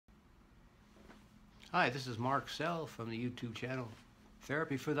Hi, this is Mark Sehl from the YouTube channel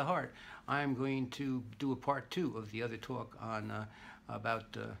Therapy for the Heart. I'm going to do a part two of the other talk on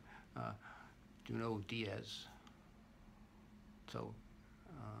about Junot Díaz. So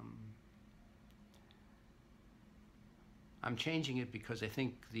I'm changing it because I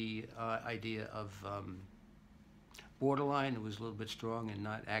think the idea of borderline was a little bit strong and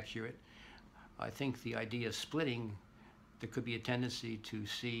not accurate. I think the idea of splitting, there could be a tendency to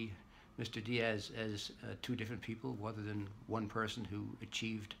see Mr. Diaz as two different people rather than one person who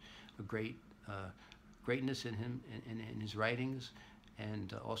achieved a greatness in him in his writings,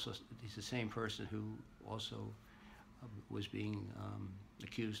 and also he's the same person who also was being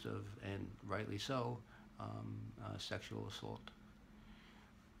accused of, and rightly so, sexual assault.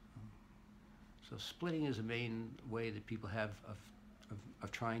 So splitting is a main way that people have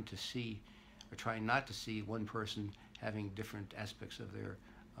of trying to see, or trying not to see, one person having different aspects of their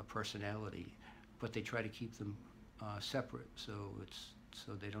personality, but they try to keep them separate, so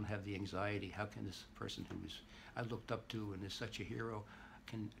they don't have the anxiety. How can this person who I looked up to and is such a hero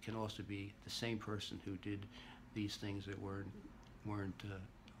can also be the same person who did these things that weren't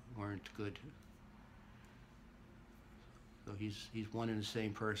good? So he's one and the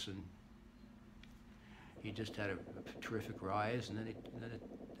same person. He just had a terrific rise, and then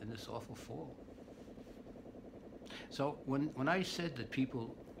this awful fall. So when I said that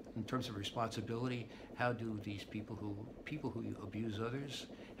people, in terms of responsibility, how do these people who abuse others,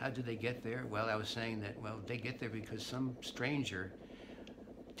 how do they get there? Well, I was saying that, well, they get there because some stranger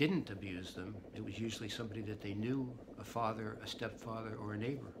didn't abuse them. It was usually somebody that they knew, a father, a stepfather, or a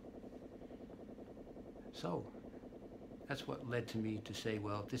neighbor. So that's what led to me to say,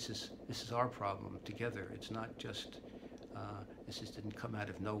 well, this is our problem together. It's not just this just didn't come out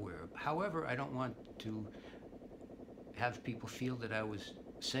of nowhere. However, I don't want to have people feel that I was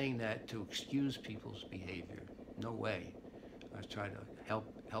saying that to excuse people's behavior. No way. I was trying to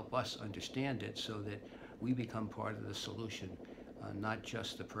help us understand it so that we become part of the solution, not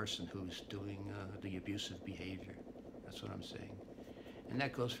just the person who's doing the abusive behavior. That's what I'm saying. And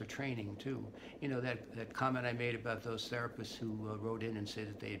that goes for training too. You know, that comment I made about those therapists who wrote in and said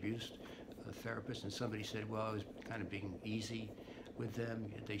that they abused therapists, and somebody said, well, I was kind of being easy with them.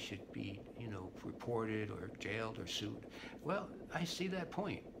 They should be, reported or jailed or sued. Well, I see that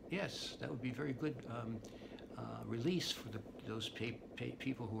point. Yes, that would be very good release for those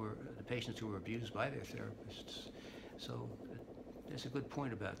people who are the patients who were abused by their therapists. So there's a good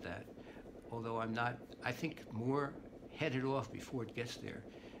point about that. Although I think more headed off before it gets there,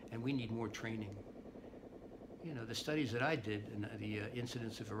 and we need more training. The studies that I did, and the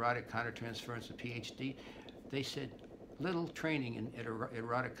incidence of erotic countertransference, a PhD, they said little training in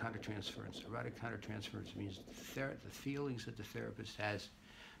erotic countertransference. Erotic countertransference means the feelings that the therapist has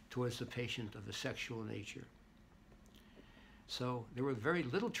towards the patient of a sexual nature. So there was very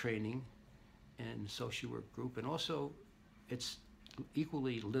little training in social work group, and also it's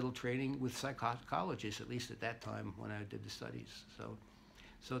equally little training with psychologists, at least at that time when I did the studies.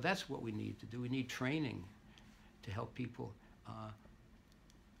 So that's what we need to do. We need training to help people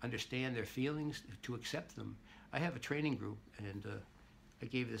understand their feelings, to accept them. I have a training group, and I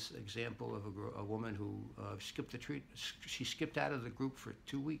gave this example of a woman who she skipped out of the group for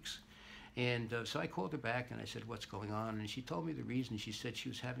 2 weeks. And so I called her back and I said, what's going on? And she told me the reason. She said she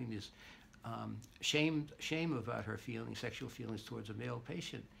was having this shame about her sexual feelings towards a male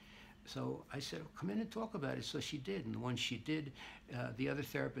patient. So I said, come in and talk about it. So she did, and when she did, the other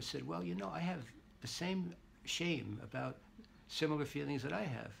therapist said, well, I have the same shame about similar feelings that I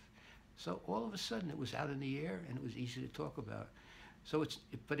have. So all of a sudden it was out in the air, and it was easy to talk about. So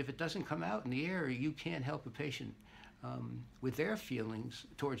but if it doesn't come out in the air, you can't help a patient with their feelings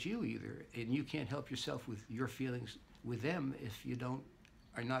towards you either, and you can't help yourself with your feelings with them if you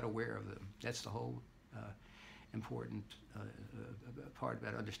are not aware of them. That's the whole important part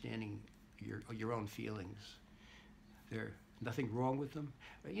about understanding your own feelings. There's nothing wrong with them.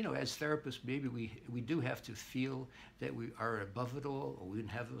 As therapists, maybe we do have to feel that we are above it all, or we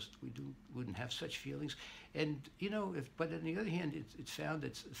wouldn't have such feelings. And but on the other hand, it's found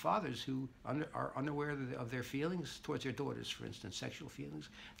that fathers who are unaware of their feelings towards their daughters, for instance, sexual feelings.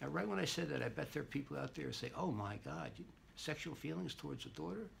 Now, right when I said that, I bet there are people out there who say, "Oh my God, sexual feelings towards a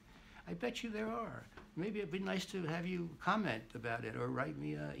daughter?" I bet you there are. Maybe it'd be nice to have you comment about it or write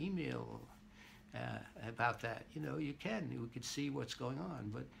me an email about that. You can. We could see what's going on,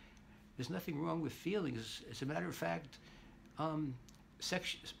 but there's nothing wrong with feelings. As a matter of fact,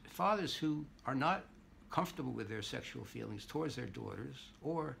 fathers who are not comfortable with their sexual feelings towards their daughters,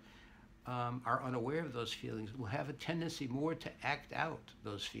 or are unaware of those feelings, will have a tendency more to act out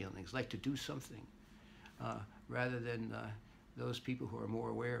those feelings, like to do something. rather than those people who are more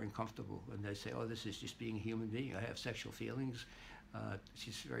aware and comfortable, and they say, oh, this is just being a human being. I have sexual feelings.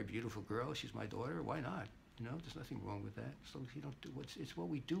 She's a very beautiful girl. She's my daughter. Why not? You know, there's nothing wrong with that. As long as you don't do it's what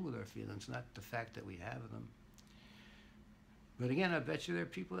we do with our feelings, not the fact that we have them. But again, I bet you there are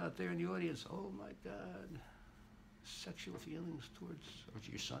people out there in the audience, oh my God, sexual feelings towards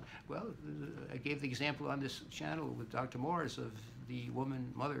your son. Well, I gave the example on this channel with Dr. Morris of the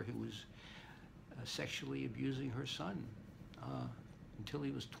mother who was sexually abusing her son until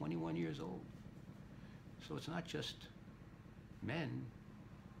he was 21 years old. So it's not just men.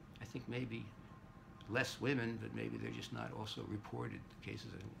 I think maybe less women, but maybe they're just not also reported. The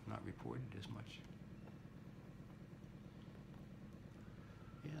cases are not reported as much.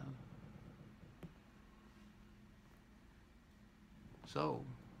 Yeah. So,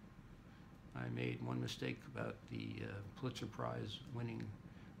 I made one mistake about the Pulitzer Prize winning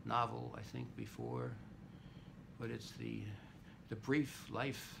novel, I think, before, but it's the brief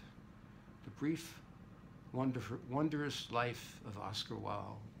wondrous life of Oscar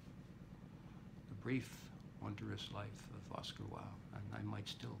Wilde. The brief, wondrous life of Oscar Wilde. And I might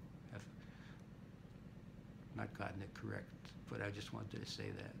still have not gotten it correct, but I just wanted to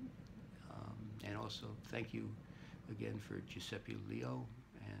say that. And also, thank you again for Giuseppe Leo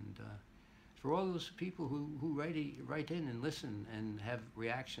and for all those people who write in and listen and have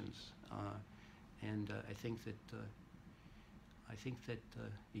reactions. I think that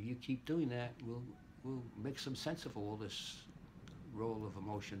if you keep doing that, we'll make some sense of all this role of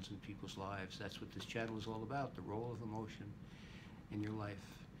emotions in people's lives. That's what this channel is all about, the role of emotion in your life,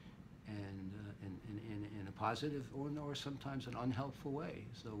 and in a positive or sometimes an unhelpful way.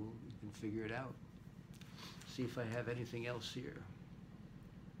 So we can figure it out. See if I have anything else here.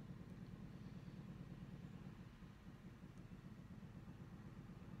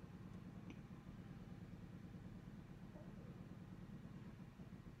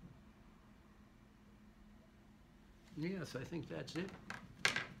 Yes, I think that's it.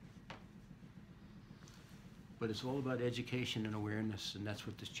 But it's all about education and awareness, and that's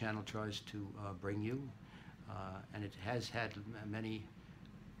what this channel tries to bring you. And it has had many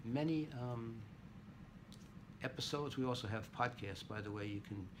episodes. We also have podcasts, by the way. You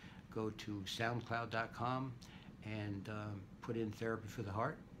can go to soundcloud.com and put in Therapy for the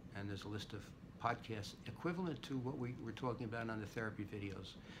Heart, and there's a list of podcasts equivalent to what we were talking about on the therapy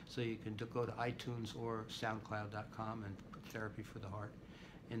videos. So you can go to iTunes or soundcloud.com and put Therapy for the Heart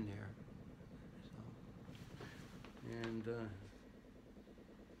in there. So, and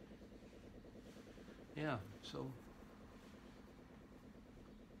yeah, so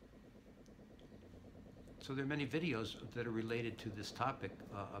there are many videos that are related to this topic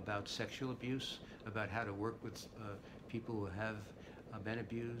about sexual abuse, about how to work with people who have been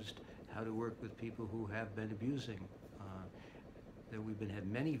abused, how to work with people who have been abusing. We've had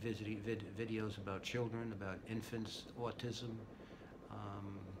many videos about children, about infants, autism,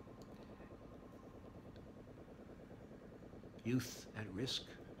 youth at risk.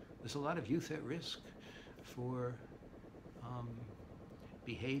 There's a lot of youth at risk for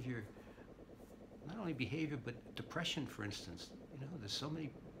behavior. Not only behavior, but depression, for instance. You know, there's so many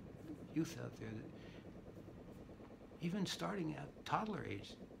youth out there that, even starting at toddler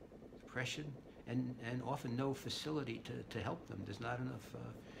age, depression, and often no facility to help them. There's not enough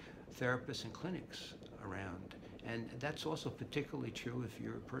therapists and clinics around. And that's also particularly true if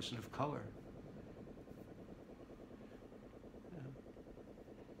you're a person of color.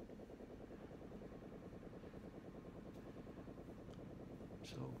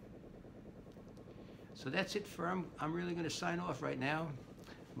 So that's it for, I'm really going to sign off right now.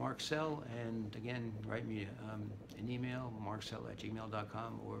 Mark Sehl, and again, write me an email,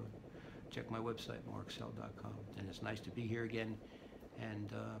 marksehl@gmail.com, or check my website, marksehl.com. And it's nice to be here again,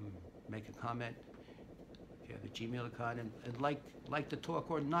 and make a comment if you have a Gmail account, and like the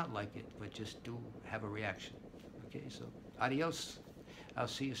talk or not like it, but just do have a reaction. Okay, so adios. I'll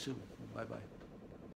see you soon. Bye-bye.